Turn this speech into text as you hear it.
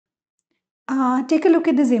take a look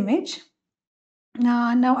at this image.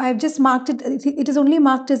 Now I've just marked it. It is only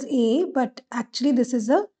marked as A, but actually this is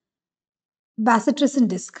a bacitracin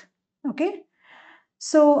disc. Okay.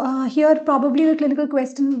 So here probably the clinical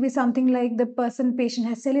question will be something like the patient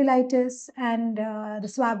has cellulitis and the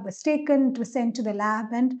swab was taken, it was sent to the lab,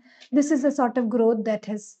 and this is the sort of growth that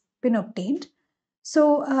has been obtained.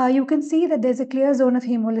 So you can see that there's a clear zone of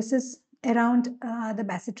hemolysis around the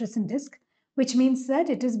bacitracin disc, which means that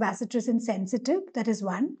it is bacitracin sensitive. That is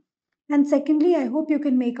one. And secondly, I hope you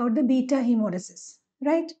can make out the beta hemolysis,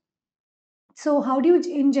 right? So how do you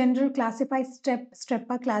in general classify strep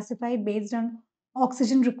are classified based on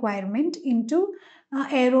oxygen requirement into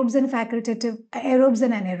aerobes and facultative aerobes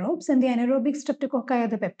and anaerobes, and the anaerobic streptococci or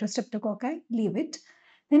the peptostreptococci, leave it.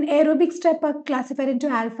 Then aerobic strep are classified into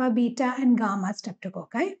alpha, beta and gamma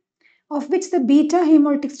streptococci, of which the beta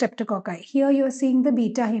hemolytic streptococci, here you are seeing the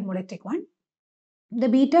beta hemolytic one. The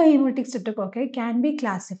beta hemolytic streptococci can be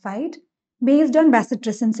classified based on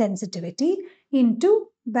bacitracin sensitivity into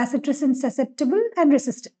bacitracin susceptible and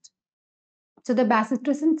resistant. So the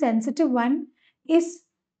bacitracin sensitive one is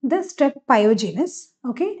the strep pyogenes,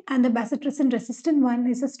 okay, and the bacitracin resistant one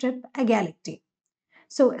is a strep agalactiae.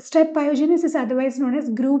 So strep pyogenes is otherwise known as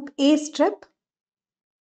group A strep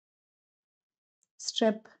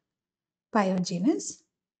pyogenes,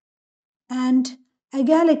 and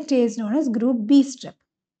agalactiae is known as group B strep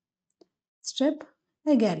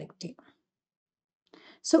agalactiae.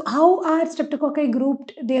 So how are streptococci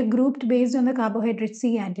grouped? They are grouped based on the carbohydrate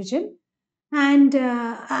C antigen. And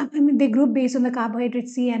they group based on the carbohydrate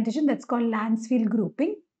C antigen. That's called Lansfield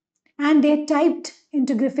grouping. And they're typed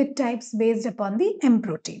into Griffith types based upon the M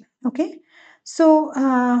protein. Okay. So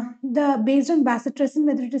based on bacitracin,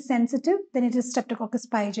 whether it is sensitive, then it is Streptococcus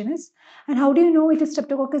pyogenes. And how do you know it is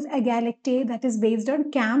Streptococcus agalactiae? That is based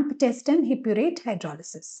on CAMP test and hippurate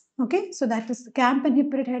hydrolysis. Okay. So that is CAMP and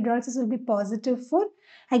hippurate hydrolysis will be positive for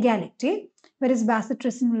agalactiae, whereas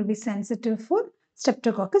bacitracin will be sensitive for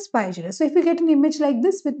Streptococcus pyogenes. So if you get an image like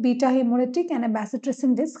this with beta hemolytic and a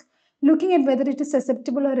bacitracin disc, looking at whether it is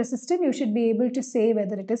susceptible or resistant, you should be able to say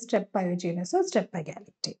whether it is strep pyogenes or strep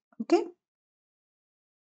agalactiae. Okay.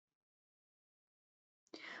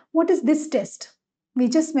 What is this test? We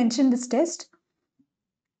just mentioned this test.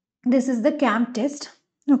 This is the CAMP test.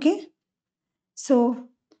 Okay. So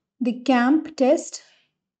the CAMP test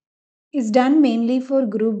is done mainly for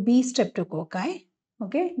group B streptococci.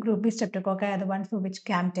 Okay. Group B streptococci are the ones for which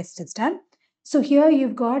CAMP test is done. So here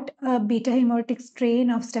you've got a beta hemolytic strain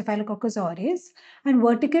of Staphylococcus aureus, and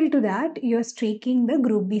vertical to that you're streaking the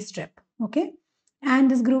group B strep. Okay.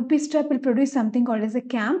 And this group B strep will produce something called as a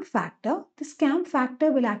CAMP factor. This CAMP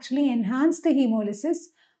factor will actually enhance the hemolysis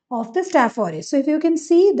of the Staph aureus. So if you can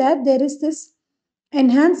see that there is this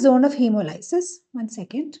enhanced zone of hemolysis. One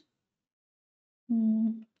second.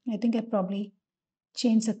 I think I probably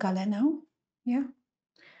changed the color now. Yeah.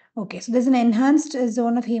 Okay, so there's an enhanced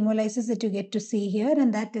zone of hemolysis that you get to see here,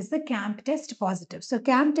 and that is the CAMP test positive. So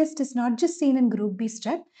CAMP test is not just seen in group B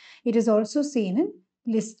strep, it is also seen in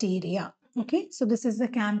Listeria. Okay, so this is the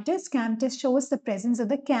CAMP test. CAMP test shows the presence of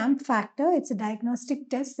the CAMP factor. It's a diagnostic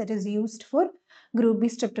test that is used for group B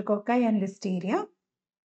streptococci and Listeria.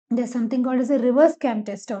 There's something called as a reverse CAMP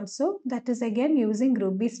test also, that is again using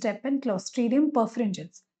group B strep and Clostridium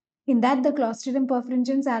perfringens. In that, the Clostridium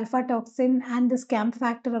perfringens, alpha toxin, and this CAMP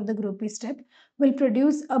factor of the group B strep will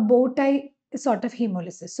produce a bow tie sort of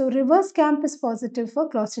hemolysis. So reverse CAMP is positive for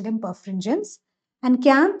Clostridium perfringens, and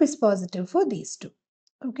CAMP is positive for these two.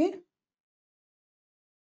 Okay.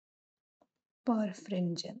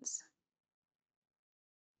 Perfringens.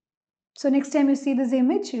 So next time you see this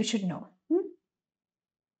image, you should know.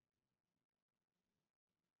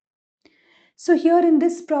 So here in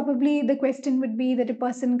this, probably the question would be that a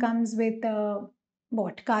person comes with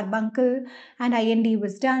carbuncle, and IND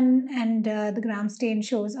was done, and the gram stain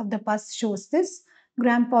shows of the pus shows this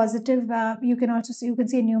gram positive. You can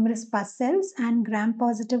see numerous pus cells and gram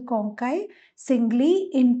positive conchi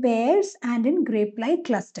singly, in pairs, and in grape-like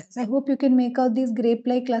clusters. I hope you can make out these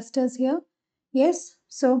grape-like clusters here. Yes.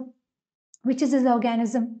 So which is this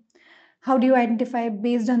organism? How do you identify?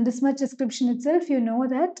 Based on this much description itself, you know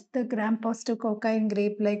that the gram-positive cocci in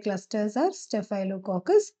grape-like clusters are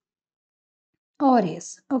Staphylococcus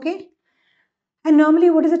aureus. Okay. And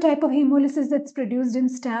normally, what is the type of hemolysis that's produced in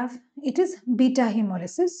staph? It is beta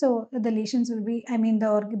hemolysis. So the lesions will be,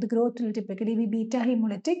 the growth will typically be beta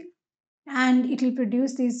hemolytic, and it will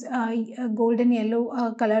produce these golden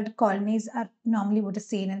yellow colored colonies are normally what is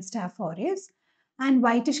seen in staph aureus. And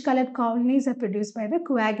whitish colored colonies are produced by the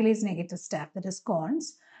coagulase negative staph, that is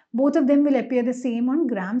corns. Both of them will appear the same on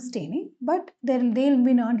gram staining, but they'll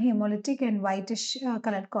be non-hemolytic and whitish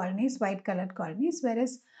colored colonies, white colored colonies,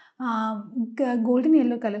 whereas golden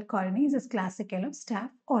yellow colored colonies is classic yellow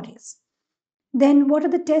Staph aureus. Then what are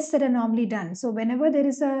the tests that are normally done? So whenever there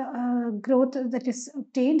is a growth that is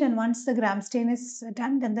obtained and once the gram stain is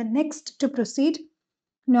done, then the next to proceed,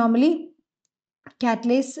 normally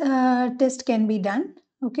catalase test can be done.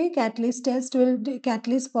 Okay,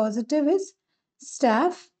 catalase positive is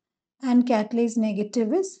staph and catalase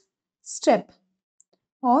negative is strep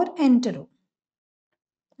or entero.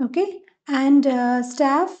 Okay, and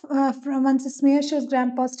staph from once the smear shows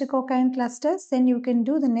gram-positive cocaine clusters, then you can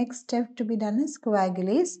do the next step to be done is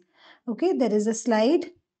coagulase. Okay, there is a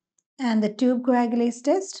slide and the tube coagulase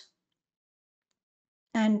test,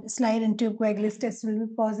 and slide and tube coagulase test will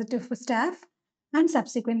be positive for staph, and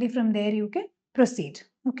subsequently from there you can proceed.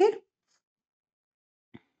 Okay.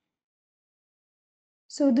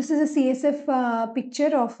 So this is a CSF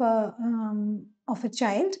picture of a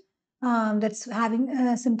child that's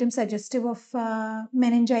having symptoms suggestive of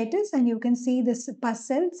meningitis, and you can see this pus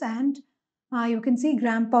cells and you can see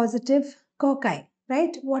gram-positive cocci.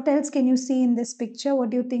 Right? What else can you see in this picture?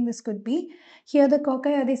 What do you think this could be? Here the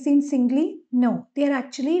cocci, are they seen singly? No, they are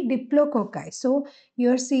actually diplococci. So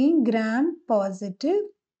you're seeing gram-positive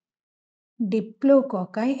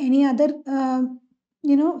diplococci. Any other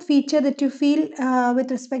feature that you feel with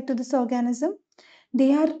respect to this organism?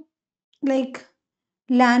 They are like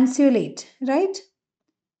lanceolate, right?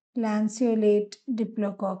 Lanceolate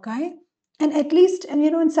diplococci. And at least,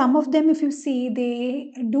 in some of them, if you see,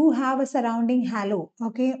 they do have a surrounding halo.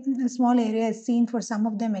 Okay, a small area is seen for some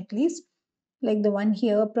of them at least, like the one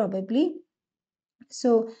here probably.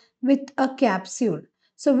 So with a capsule.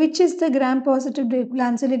 So which is the gram-positive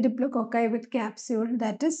lanceolate diplococci with capsule?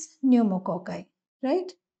 That is pneumococci,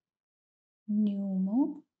 right?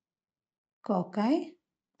 Pneumococci.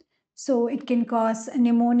 So it can cause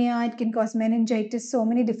pneumonia, it can cause meningitis, so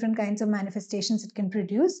many different kinds of manifestations it can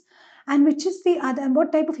produce. And which is the other, and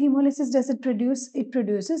what type of hemolysis does it produce? It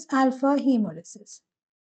produces alpha hemolysis.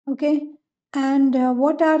 Okay. And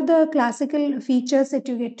what are the classical features that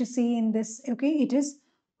you get to see in this? Okay, it is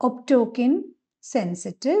optokin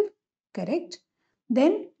sensitive, correct?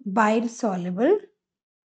 Then bile soluble,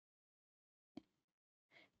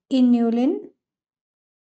 inulin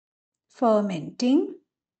fermenting.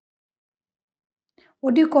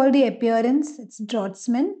 What do you call the appearance? It's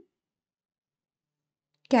Drotzman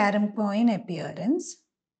Carampoin appearance.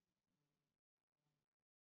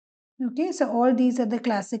 Okay, so all these are the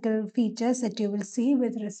classical features that you will see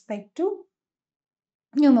with respect to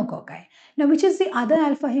pneumococci. Now, which is the other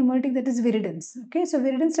alpha hemolytic, that is viridins. Okay, so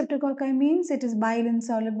viridin streptococci means it is bile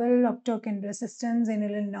insoluble, optokin resistance,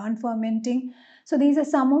 inulin non-fermenting. So these are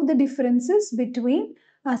some of the differences between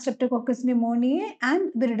Streptococcus pneumoniae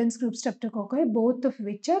and viridins group streptococci, both of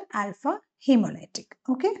which are alpha hemolytic.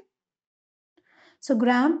 Okay. So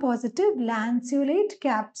gram-positive lanceolate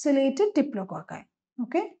capsulated diplococci.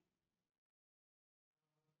 Okay.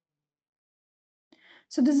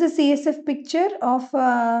 So this is a CSF picture of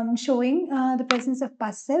showing the presence of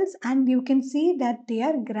pus cells, and you can see that they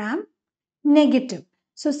are gram negative.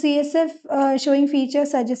 So CSF showing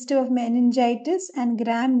features suggestive of meningitis and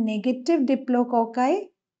gram negative diplococci.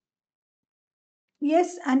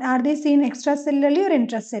 Yes, and are they seen extracellularly or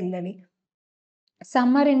intracellularly?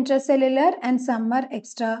 Some are intracellular and some are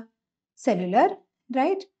extracellular,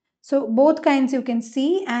 right? So both kinds you can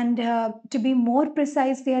see, and to be more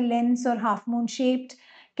precise, they are lens or half moon shaped,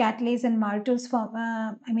 catalase and maltose,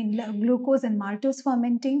 glucose and maltose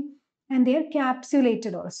fermenting, and they are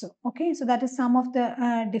capsulated also. Okay, so that is some of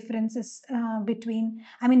the differences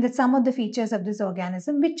that's some of the features of this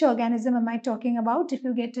organism. Which organism am I talking about? If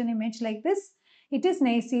you get an image like this, it is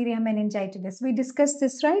Neisseria meningitidis. We discussed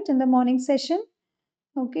this, right, in the morning session.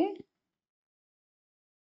 Okay.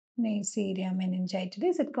 Neisseria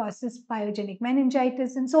meningitidis. It causes pyogenic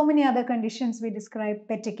meningitis and so many other conditions we described: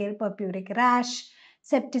 petechial purpuric rash,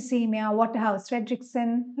 septicemia, Waterhouse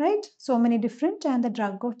Fredrickson, right? So many different, and the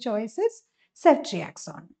drug of choice is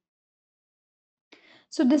ceftriaxone.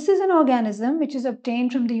 So this is an organism which is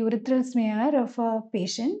obtained from the urethral smear of a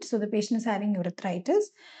patient. So the patient is having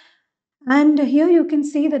urethritis. And here you can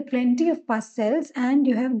see that plenty of pus cells, and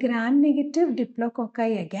you have gram-negative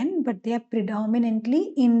diplococci again, but they are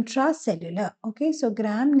predominantly intracellular. Okay, so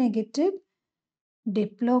gram-negative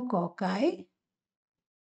diplococci,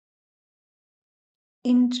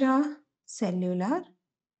 intracellular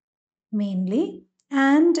mainly.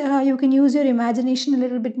 And you can use your imagination a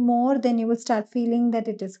little bit more, then you will start feeling that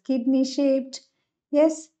it is kidney shaped.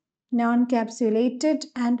 Yes, non-capsulated,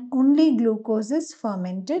 and only glucose is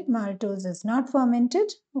fermented. Maltose is not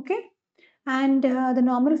fermented. Okay. And the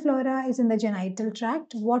normal flora is in the genital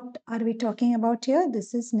tract. What are we talking about here?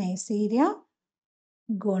 This is Neisseria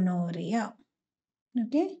gonorrhea.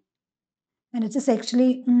 Okay. And it's a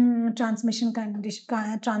sexually transmission condition,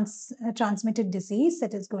 transmitted disease,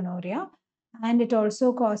 that is gonorrhea. And it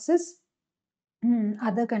also causes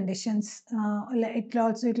other conditions.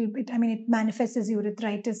 It manifests as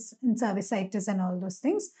urethritis and cervicitis and all those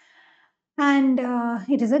things. And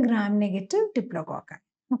it is a gram-negative diplococci.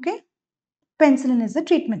 Okay. Penicillin is the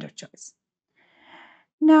treatment of choice.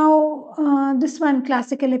 Now, this one,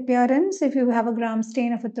 classical appearance. If you have a gram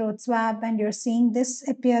stain of a throat swab and you're seeing this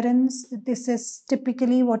appearance, this is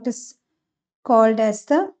typically what is called as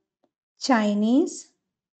the Chinese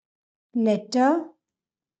letter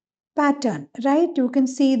pattern, right? You can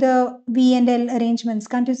see the V and L arrangements.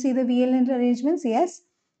 Can't you see the V and L arrangements? Yes.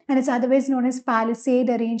 And it's otherwise known as palisade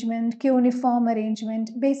arrangement, cuneiform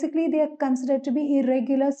arrangement. Basically, they are considered to be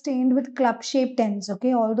irregular stained with club-shaped ends,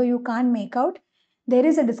 okay? Although you can't make out, there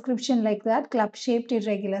is a description like that, club-shaped,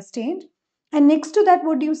 irregular stained. And next to that,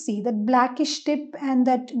 what do you see? That blackish tip and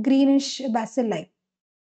that greenish bacilli.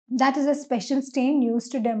 That is a special stain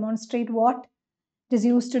used to demonstrate what? It is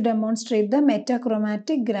used to demonstrate the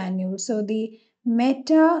metachromatic granules. So the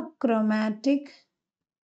metachromatic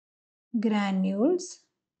granules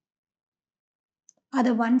are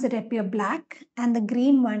the ones that appear black, and the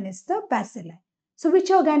green one is the bacilli. So which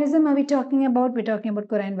organism are we talking about? We're talking about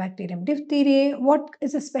Corynebacterium diphtheriae. What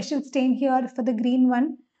is a special stain here for the green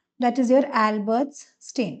one? That is your Albert's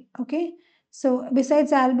stain. Okay. So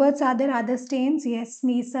besides Albert's, are there other stains? Yes,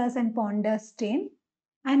 Sneezer's and Ponder's stain.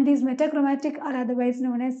 And these metachromatic are otherwise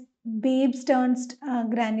known as Babes-Sternst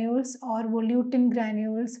granules or volutin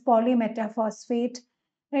granules, polymetaphosphate,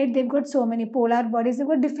 right? They've got so many polar bodies. They've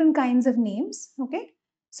got different kinds of names, okay?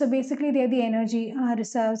 So basically, they're the energy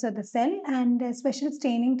reserves of the cell, and special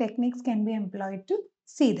staining techniques can be employed to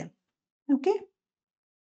see them, okay?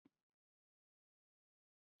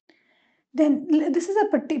 Then this is a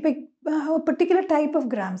particular type of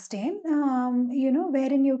gram stain,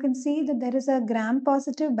 wherein you can see that there is a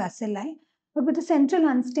gram-positive bacilli, but with a central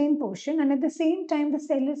unstained portion, and at the same time, the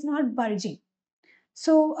cell is not bulging.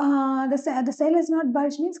 So the cell is not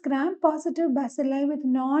bulged means gram-positive bacilli with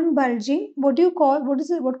non-bulging. What do you call? What is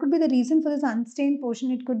it? What could be the reason for this unstained portion?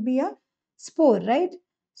 It could be a spore, right?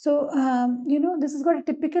 So this has got a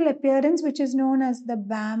typical appearance which is known as the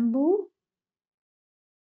bamboo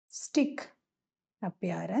stick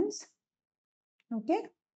appearance. Okay.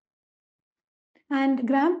 And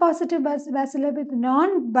gram-positive bacilli with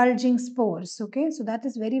non-bulging spores. Okay. So that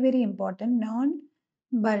is very, very important.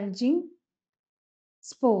 Non-bulging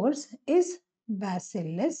spores is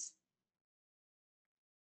Bacillus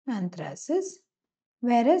anthracis,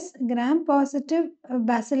 whereas gram-positive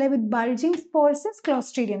bacilli with bulging spores is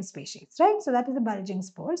Clostridium species, right? So that is the bulging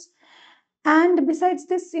spores. And besides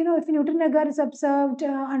this, if Newton agar is observed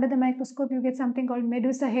under the microscope, you get something called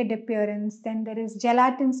medusa head appearance. Then there is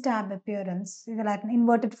gelatin stab appearance, gelatin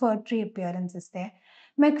inverted fir tree appearance is there.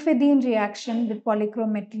 McFadden reaction with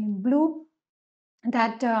polychromethylene blue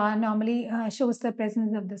that normally shows the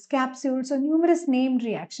presence of this capsule. So numerous named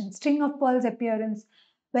reactions, string of pearls appearance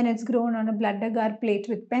when it's grown on a blood agar plate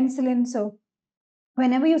with penicillin. So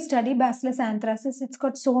whenever you study Bacillus anthracis, it's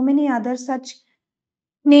got so many other such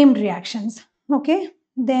named reactions. Okay,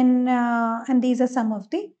 then and these are some of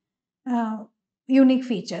the unique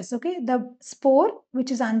features. Okay, the spore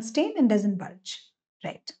which is unstained and doesn't bulge,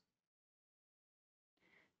 right?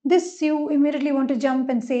 This you immediately want to jump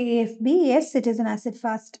and say AFB. Yes, it is an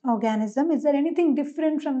acid-fast organism. Is there anything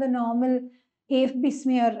different from the normal AFB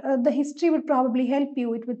smear? The history would probably help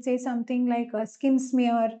you. It would say something like a skin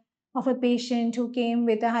smear of a patient who came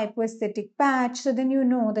with a hypoaesthetic patch. So then you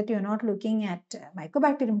know that you're not looking at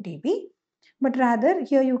Mycobacterium TB, but rather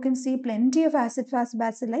here you can see plenty of acid-fast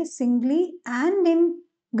bacilli singly and in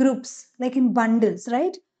groups, like in bundles,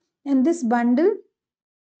 right? And this bundle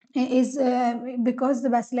is because the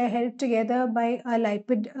bacilli are held together by a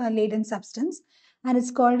lipid laden substance, and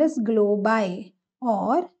it's called as globi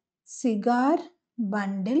or cigar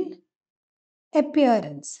bundle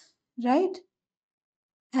appearance, right?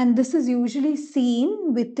 And this is usually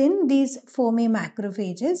seen within these foamy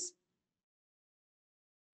macrophages.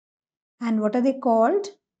 And what are they called?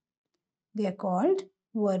 They are called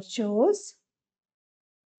virtuose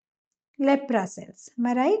lepra cells. Am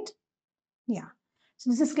I right? Yeah. So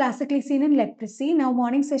this is classically seen in leprosy. Now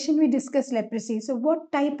morning session we discussed leprosy. So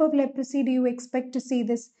what type of leprosy do you expect to see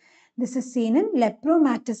this? This is seen in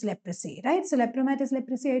lepromatous leprosy, right? So lepromatous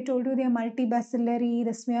leprosy, I told you they are multibacillary,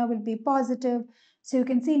 the smear will be positive. So you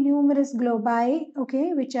can see numerous globi,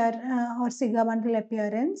 okay, which are or cigar bundle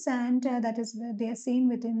appearance, and that is where they are seen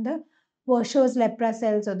within the Virchow's lepra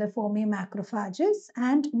cells or the foamy macrophages.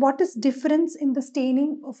 And what is difference in the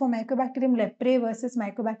staining for Mycobacterium leprae versus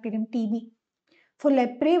Mycobacterium TB? For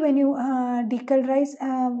leprae, when you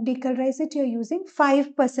decolorize it, you're using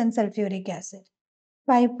 5% sulfuric acid,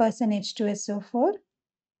 5% H2SO4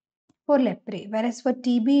 for leprae, whereas for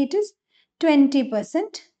TB it is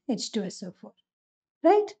 20% H2SO4,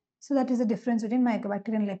 right? So that is the difference between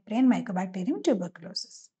Mycobacterium leprae and Mycobacterium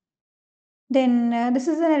tuberculosis. Then this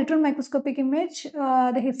is an electron microscopic image.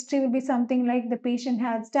 The history will be something like the patient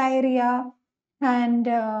has diarrhea and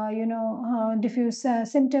diffuse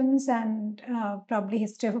symptoms and probably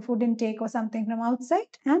history of a food intake or something from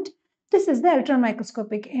outside. And this is the electron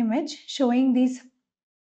microscopic image showing these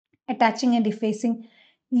attaching and effacing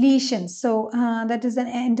lesions. So that is an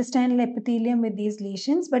intestinal epithelium with these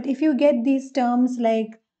lesions. But if you get these terms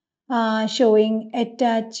like showing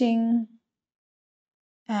attaching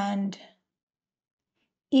and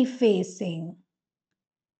effacing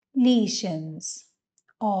lesions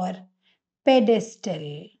or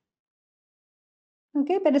pedestal.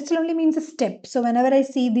 Okay, pedestal only means a step. So whenever I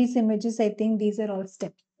see these images, I think these are all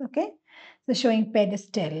steps. Okay, so showing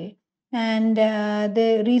pedestal. And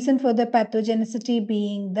the reason for the pathogenicity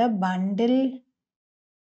being the bundle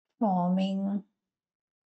forming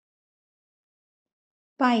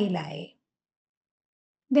pili.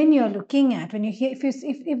 Then you're looking at when you hear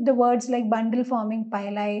if the words like bundle forming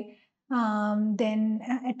pili, then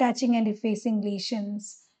attaching and effacing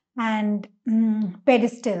lesions and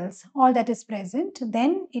pedestals, all that is present,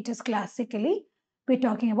 then it is classically we're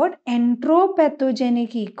talking about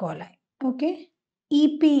enteropathogenic E. coli. Okay,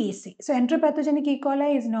 EPEC. So enteropathogenic E.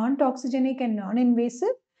 coli is non-toxigenic and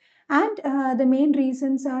non-invasive, and the main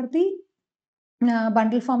reasons are the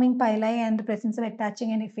bundle forming pili and the presence of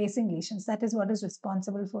attaching and effacing lesions. That is what is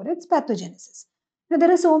responsible for its pathogenesis. Now,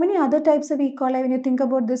 there are so many other types of E. coli. When you think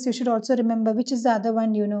about this, you should also remember which is the other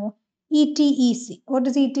one, ETEC. What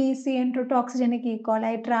is ETEC? Enterotoxigenic E.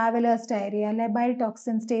 coli, traveler's diarrhea, labile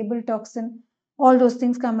toxin, stable toxin, all those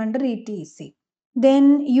things come under ETEC.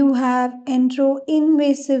 Then you have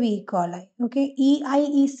entero-invasive E. coli. Okay,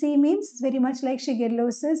 EIEC means very much like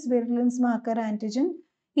shigellosis, virulence marker antigen,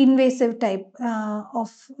 invasive type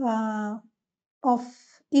of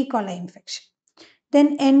E. coli infection.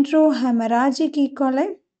 Then enterohemorrhagic E.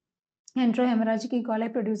 coli. Enterohemorrhagic E.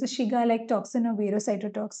 coli produces Shiga-like toxin or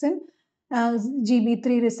verocytotoxin,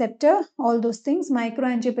 GB3 receptor, all those things.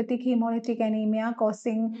 Microangiopathic hemolytic anemia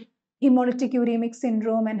causing hemolytic uremic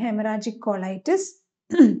syndrome and hemorrhagic colitis.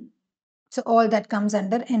 So all that comes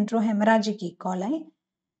under enterohemorrhagic E. coli.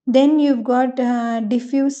 Then you've got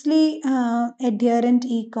diffusely adherent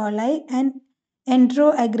E. coli and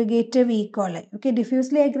enteroaggregative E. coli. Okay,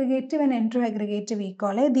 diffusely aggregative and enteroaggregative E.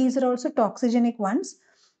 coli. These are also toxigenic ones.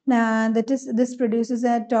 This produces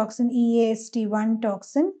a toxin EAST1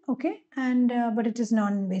 toxin. Okay, and but it is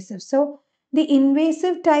non-invasive. So the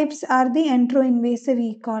invasive types are the enteroinvasive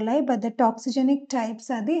E. coli, but the toxigenic types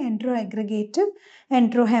are the enteroaggregative,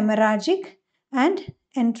 enterohemorrhagic, and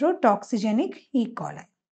enterotoxigenic E. coli.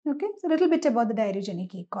 Okay, so a little bit about the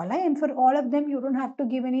diarrheogenic E. coli, and for all of them, you don't have to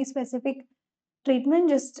give any specific treatment,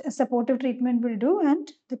 just a supportive treatment will do,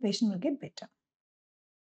 and the patient will get better.